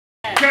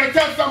Can I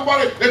tell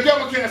somebody the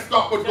devil can't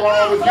stop what's going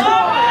on with you?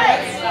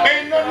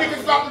 Ain't nothing he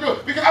can stop to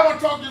do. Because I want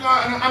to talk to you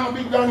now, and I'm going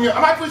to be done here.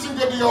 Am I preaching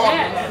good to you all?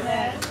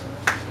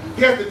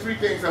 Here's the 3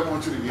 things I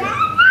want you to get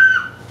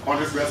on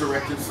this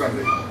Resurrection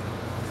Sunday.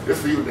 This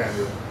for you,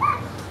 Daniel.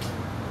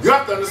 You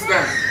have to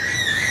understand,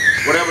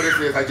 whatever this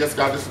is, I just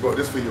got this book.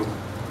 This for you.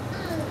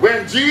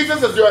 When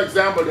Jesus is your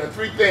example, there are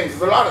 3 things.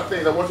 There's a lot of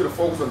things. I want you to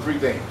focus on 3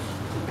 things.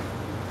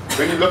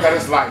 When you look at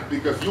his life,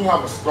 because you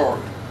have a story.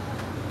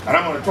 And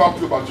I'm going to talk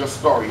to you about your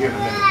story here in a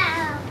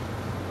minute.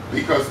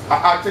 Because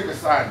I'll take a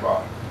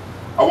sidebar.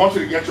 I want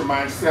you to get your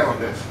mind set on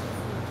this.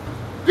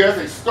 There's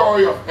a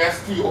story of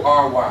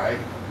S-T-O-R-Y,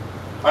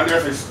 and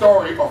there's a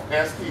story of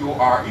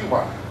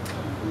S-T-O-R-E-Y.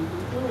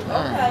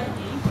 Okay.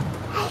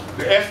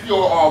 The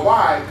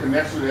S-T-O-R-Y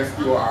connects with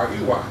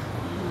S-T-O-R-E-Y.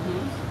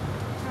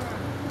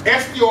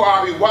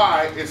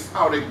 S-T-O-R-E-Y is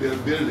how they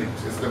build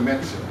buildings. It's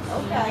dimensions.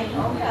 Okay,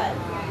 okay.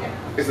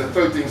 It's a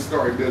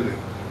 13-story building.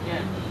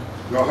 Yeah.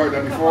 Y'all heard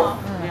that before?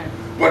 Yeah.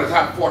 But it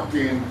have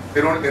 14.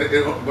 It don't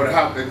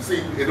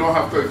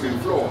have 13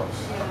 floors.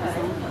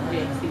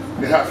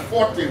 It has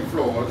 14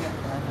 floors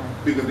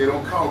because they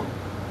don't count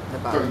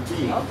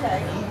 13.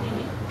 Okay.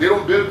 They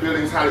don't build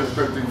buildings higher than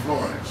 13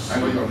 floors. I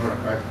know you don't know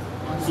that, right?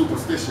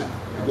 Superstition.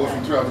 It goes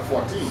from 12 to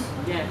 14.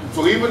 Yeah.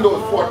 So even though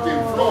it's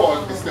 14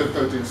 floors, it's still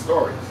 13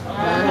 stories.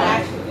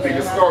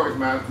 Because stories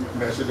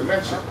measure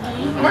dimension.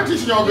 Am I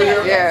teaching y'all good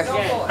here? Yes.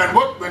 And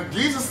when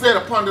Jesus said,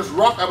 upon this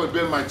rock I will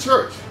build my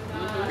church,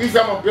 he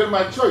said, I'm going to build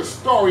my church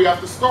story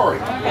after story.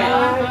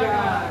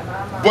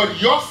 But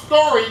your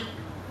story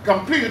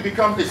completely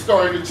becomes a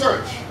story in the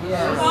church.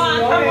 Come on.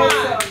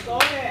 Go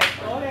ahead.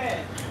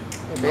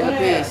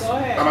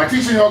 Am I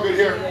teaching y'all good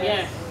here?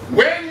 Yes.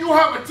 When you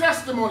have a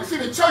testimony, see,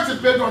 the church is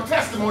built on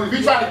testimony.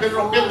 We try to build it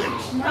on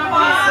buildings. Come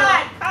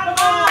on. Come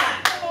on.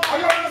 Are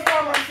you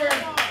understand what I'm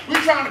saying?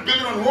 We're trying to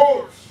build it on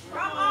roads.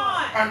 Come on.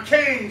 And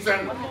canes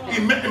and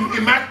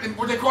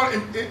what they call it,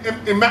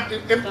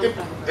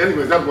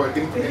 anyways, that word,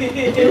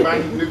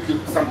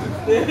 something.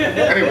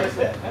 Anyways,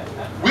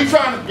 we're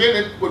trying to build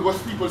it with what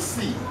people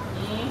see.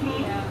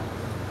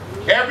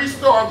 Every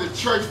story of the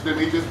church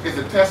village is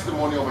a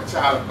testimony of a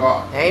child of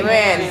God.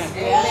 Amen.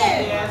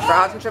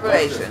 Trials and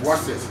tribulations.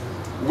 Watch this.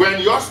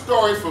 When your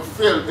story is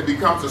fulfilled, it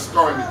becomes a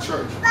story in the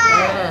church.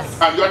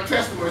 And your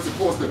testimony is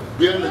supposed to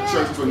build the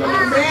church to another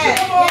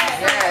dimension.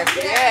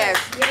 Yes.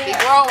 Keep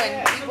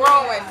growing. Keep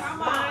growing.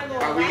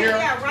 Are we here?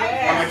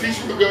 Am I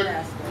teaching you good?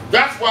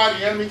 That's why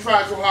the enemy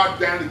tries so hard,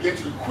 Dan, to get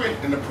you to quit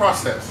in the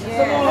process.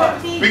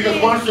 Because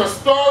once your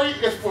story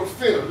is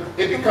fulfilled,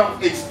 it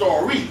becomes a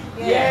story.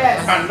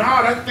 And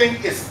now that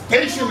thing is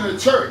stationed in the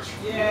church.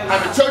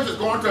 And the church is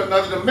going to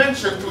another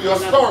dimension to your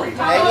story.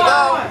 There you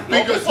go.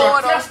 Because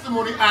your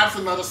testimony adds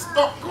another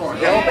stuff going.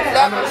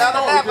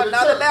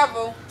 Another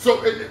level.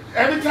 So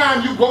every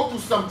time you go through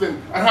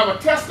something and have a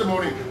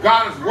testimony,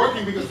 God is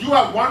working because you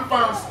have one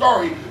final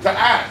story to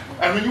add.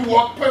 And when you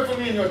walk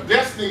perfectly in your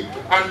destiny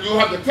and you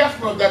have the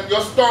testimony that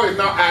your story is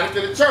now added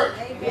to the church.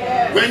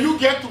 When you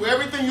get through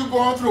everything you're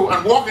going through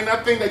and walk in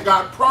that thing that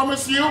God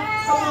promised you,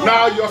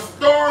 now your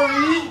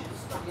story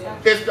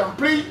is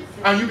complete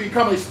and you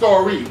become a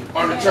story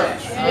on the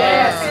church.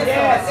 Yes.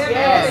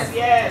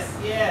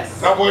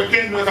 That word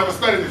came to us, I was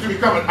studying that you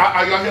become it.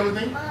 Are y'all here with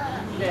me?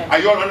 Are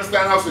y'all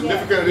understand how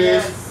significant it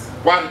is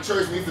why the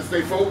church needs to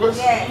stay focused?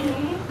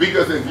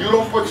 Because if you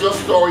don't put your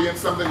story in,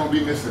 something will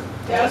be missing.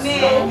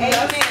 Amen.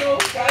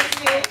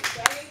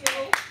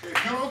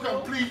 If you don't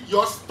complete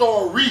your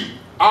story,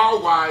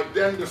 R-Y,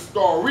 then the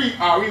story,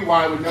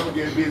 R-E-Y, will never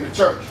be in the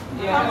church.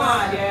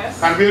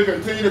 And we'll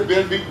continue to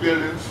build big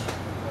buildings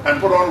and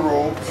put on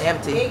robes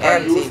and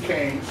use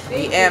canes.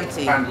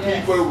 Empty. And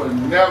people will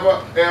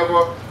never,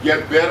 ever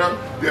get better.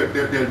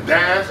 They'll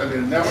dance and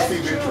they'll never see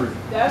victory.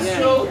 That's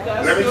true.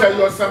 Let me tell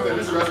you something.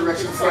 This is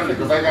Resurrection Sunday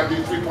because I got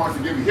these 3 points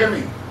to give you. Hear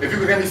me. If you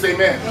can hear me, say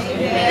amen.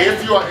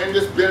 If you are in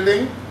this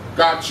building,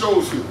 God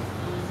chose you.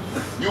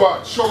 You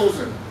are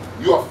chosen.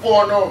 You are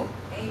foreknown.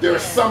 There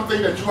is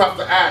something that you have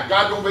to add.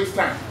 God don't waste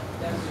time.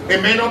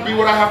 It may not be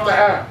what I have to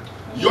add.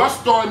 Your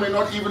story may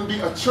not even be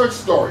a church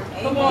story,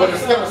 but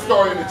it's still a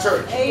story in the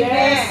church.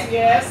 Yes.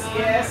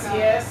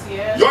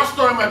 Your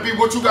story might be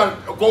what you got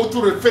to go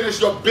through to finish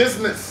your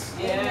business,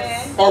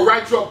 or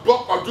write your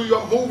book, or do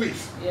your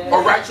movies,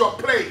 or write your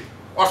play,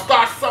 or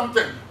start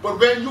something. But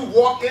when you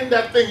walk in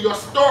that thing, your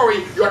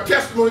story, your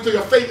testimony to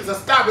your faith is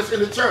established in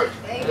the church.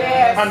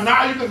 And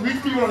now you can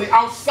reach people on the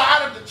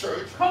outside of the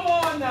church. Come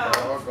on now.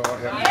 Oh, God,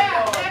 help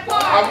me.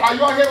 Are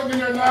y'all here with me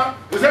here now?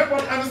 Does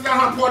everybody understand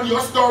how important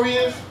your story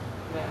is?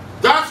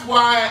 That's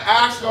why I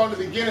asked y'all in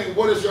the beginning,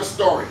 what is your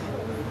story?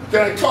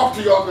 Can I talk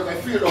to y'all because I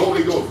feel the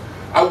Holy Ghost?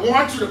 I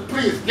want you to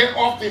please get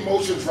off the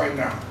emotions right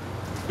now.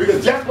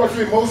 Because just because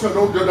you're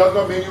emotional does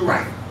not mean you're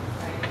right.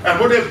 And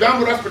what they've done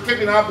with us,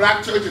 particularly in our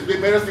black churches, they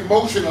made us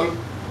emotional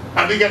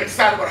and we get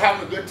excited about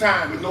having a good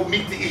time with no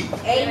meat to eat.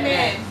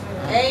 Amen.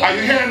 Are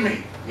you hearing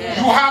me? You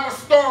have a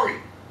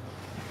story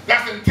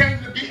that's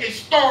intended to be a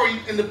story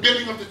in the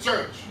building of the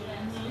church.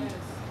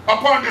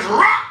 Upon this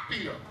rock,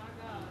 Peter,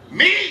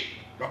 me,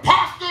 the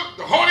pastor,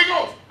 the Holy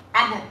Ghost,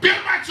 I'm going to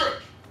build my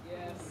church.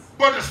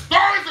 but the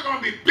stories are going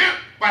to be built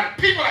by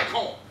the people I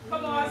call.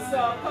 Come on,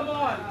 sir. Come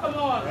on. Come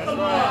on. Come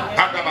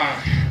on.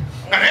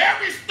 And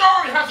every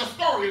story has a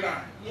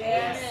storyline.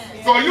 Yes.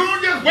 So you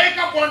don't just wake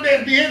up one day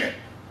and be in it.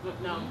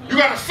 No. You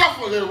got to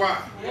suffer a little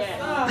while.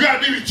 Yes. You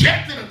got to be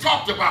rejected and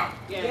talked about.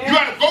 Yes. You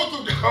got to go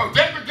through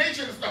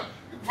degradation and stuff.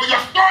 For your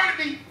story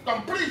to be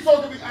complete,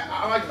 so to be,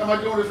 am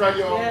I doing this right,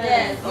 y'all?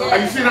 Yes. Are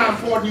you seeing how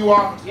important you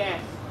are?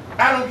 Yes.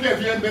 I don't care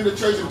if you haven't been to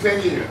church in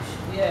 10 years.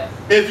 Yes.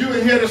 If you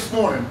were here this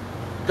morning,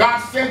 God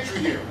sent you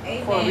here.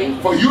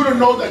 Amen. For you to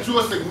know that you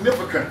are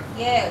significant.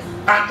 Yes.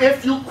 And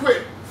if you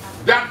quit,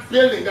 that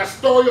building, that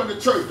story of the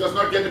church does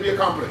not get to be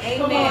accomplished.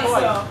 Come on, Amen.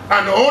 sir.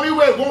 And the only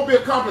way it won't be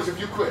accomplished if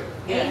you quit.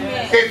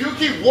 Amen. If you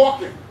keep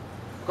walking,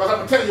 because I'm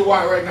going to tell you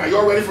why right now.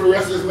 Y'all ready for the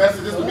rest of this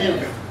message? This will be a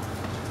bit.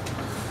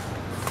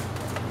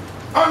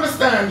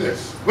 Understand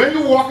this. When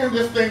you walk in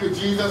this thing with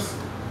Jesus,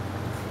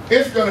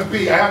 it's going to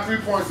be, I have 3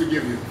 points to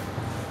give you.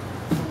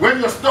 When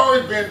your story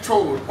is being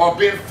told or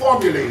being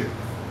formulated,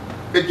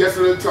 it gets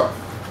a little tough.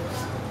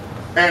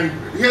 And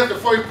here's the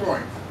first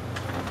point.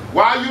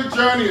 While you're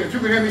journeying, if you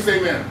can hear me say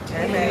amen.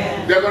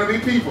 Amen. There are going to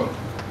be people.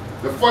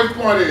 The first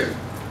point is,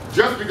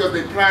 just because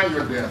they plan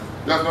your death,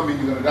 does not mean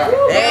you're going to die.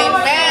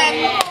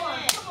 Amen.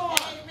 Come on.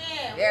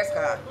 Yes,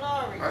 God.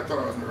 Glory. I thought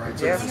I was in the right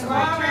church. Yes.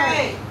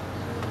 Glory.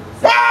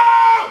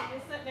 Oh! They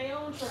set their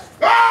own track.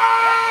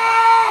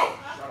 Oh!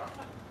 Shut up.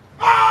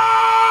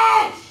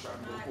 Oh! Shut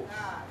My up.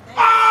 God.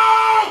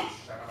 Oh!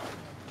 Shut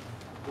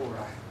up. All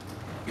right.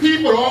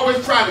 People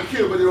always try to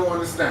kill, but they don't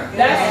understand.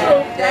 That's true.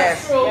 Yes.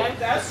 That's true.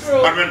 That's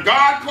true. And when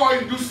God calls you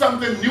to do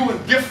something new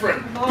and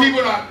different,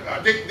 people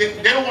are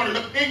they don't want to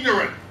look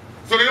ignorant.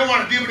 So they don't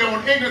want to deal with their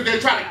own ignorance. They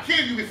try to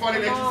kill you before they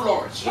let you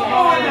flourish. Come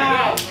on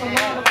now. Come on.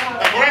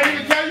 And what I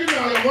need to tell you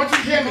now, I want you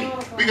to hear me.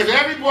 Because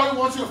everybody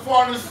wants you to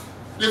fall in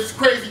this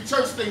crazy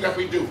church thing that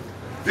we do.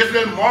 This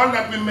little model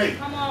that we make.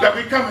 That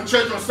we come to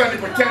church on Sunday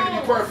pretend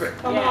to be perfect.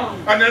 Come on.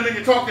 And then when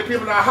you talk to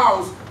people in our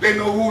house, they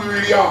know who we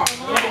really are.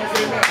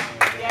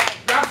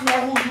 That's not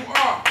who you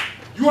are.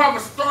 You have a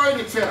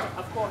story to tell.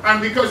 And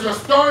because your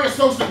story is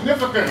so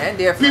significant, And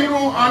different. people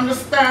don't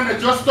understand that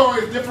your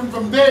story is different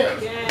from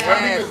theirs. Yes.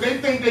 And because they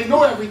think they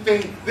know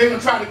everything, they're going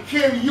to try to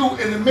kill you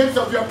in the midst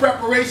of your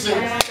preparation.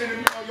 Yes. In the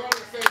midst of your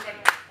understanding.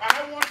 And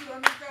I want you to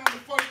understand the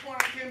first point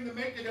I came to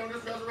make today on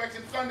this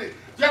Resurrection Sunday.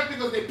 Just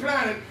because they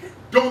plan it,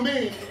 don't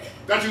mean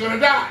that you're going to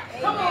die.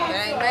 Come on. You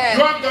Amen.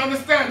 have to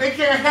understand, they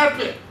can't help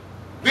it.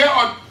 There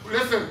are,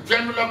 listen,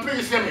 General,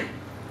 please hear me.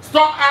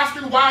 Stop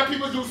asking why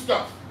people do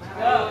stuff.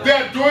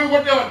 They're doing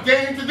what they're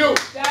ordained to do.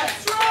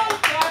 That's true.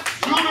 That's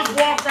true. Judas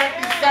walked right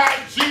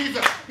beside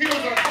Jesus. He was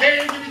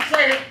ordained to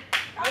betray him.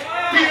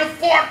 Yeah. Peter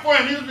fought for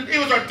him. He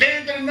was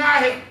ordained to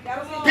deny him.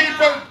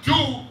 People do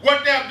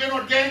what they have been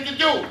ordained to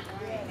do.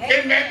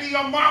 It may be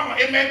your mama.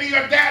 It may be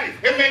your daddy.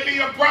 It may be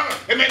your brother.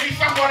 It may be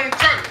someone in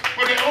church.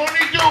 But they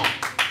only do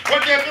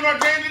what they've been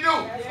ordained to do.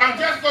 And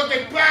just because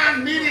they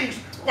plan meetings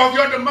of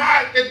your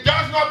demise, it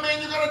does not mean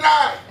you're going to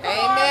die.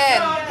 Amen.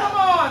 Come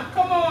on.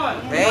 Come on.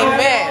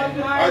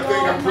 Amen. I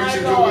think I'm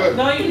preaching too good.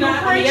 No, you're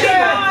not preaching.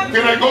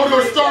 Can I go to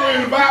a story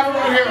in the Bible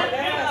right here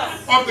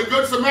Yes. of the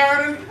Good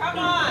Samaritan? Come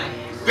on.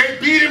 They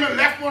beat him and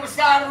left him on the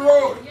side of the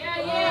road,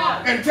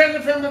 Yeah.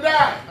 intending for him to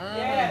die.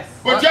 Yes.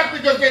 But just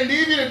because they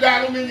leave you to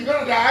die don't mean you're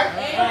going to die.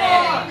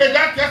 Amen. And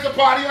that's a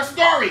part of your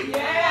story.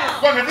 Yes.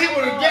 But if he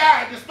would have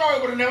died, the story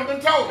would have never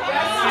been told. But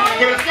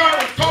the story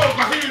was told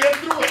because he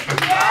lived through it.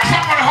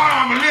 Somebody holler,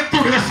 I'm going to live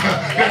through this.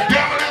 The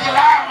devil is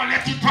alive. I'm going to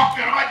let you talk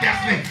about my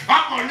destiny.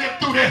 I'm going to live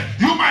through this.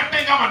 You might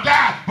think I'm going to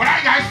die, but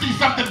I see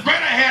something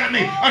greater ahead of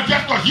me. And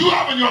just because you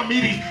having your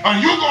meetings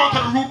and you going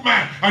to the root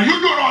man and you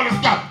doing all this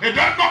stuff, it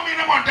does not mean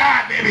I'm going to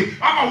die, baby.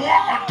 I'm going to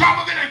walk on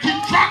top of it and keep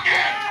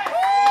trucking.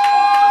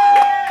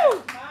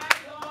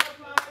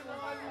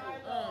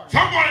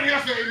 Someone in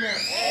here say amen.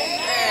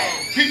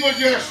 People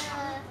just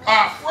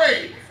are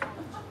afraid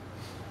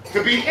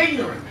to be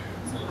ignorant.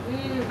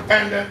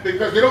 And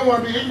because they don't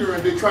want to be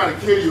ignorant, they try to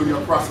kill you in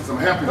your process of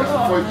happiness.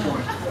 That's the first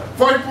point.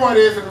 First point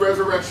is in the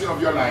resurrection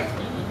of your life.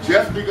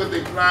 Just because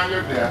they plan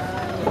your death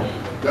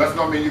does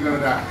not mean you're going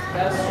to die.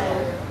 That's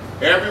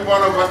true. Every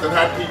one of us that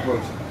had people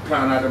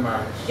plan our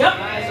demise. Yep.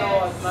 My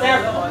Lord.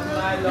 My Lord.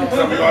 My Lord.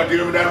 Some of y'all are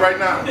dealing with that right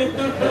now.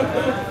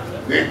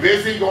 They're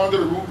busy going to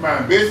the root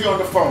man, busy on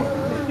the phone.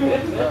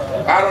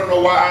 I don't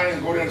know why I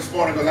didn't go there this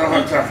morning because I don't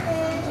have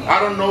time. I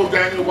don't know,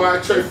 Daniel, why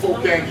church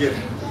folk can't get it.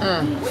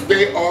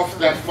 Stay off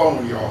that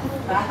phone, y'all.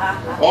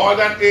 All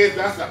that is,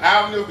 that's the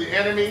avenue of the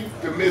enemy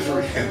to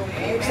misery.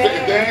 If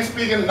they ain't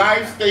speaking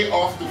life, stay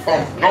off the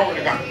phone. Glory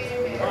to God.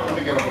 Let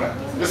me get over that.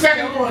 The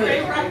second point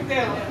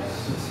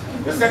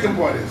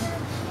is,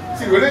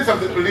 see, the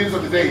leaders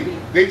of the day,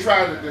 they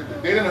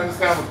didn't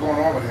understand what's going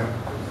on with him.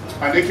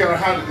 And they cannot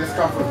handle the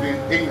discomfort of being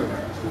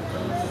ignorant.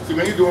 See,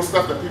 when you're doing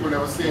stuff that people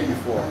never seen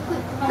before,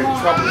 it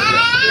troubles them.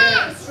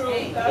 Yes, true.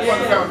 You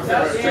understand what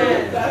I'm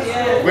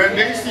saying? When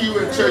they see you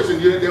in church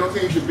and they don't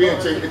think you should be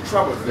in church, it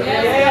troubles them.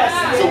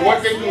 Yes. So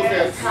what they do is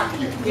they attack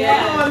you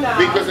Yeah.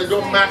 because they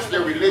don't match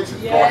their religion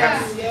or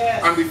habits. Yes.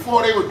 And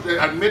before they would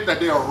admit that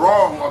they are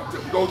wrong or to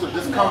go to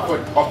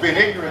discomfort of being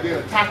ignorant, they'll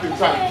attack you and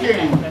try to kill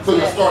you so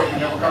your story can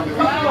never come to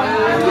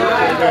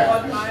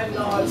pass.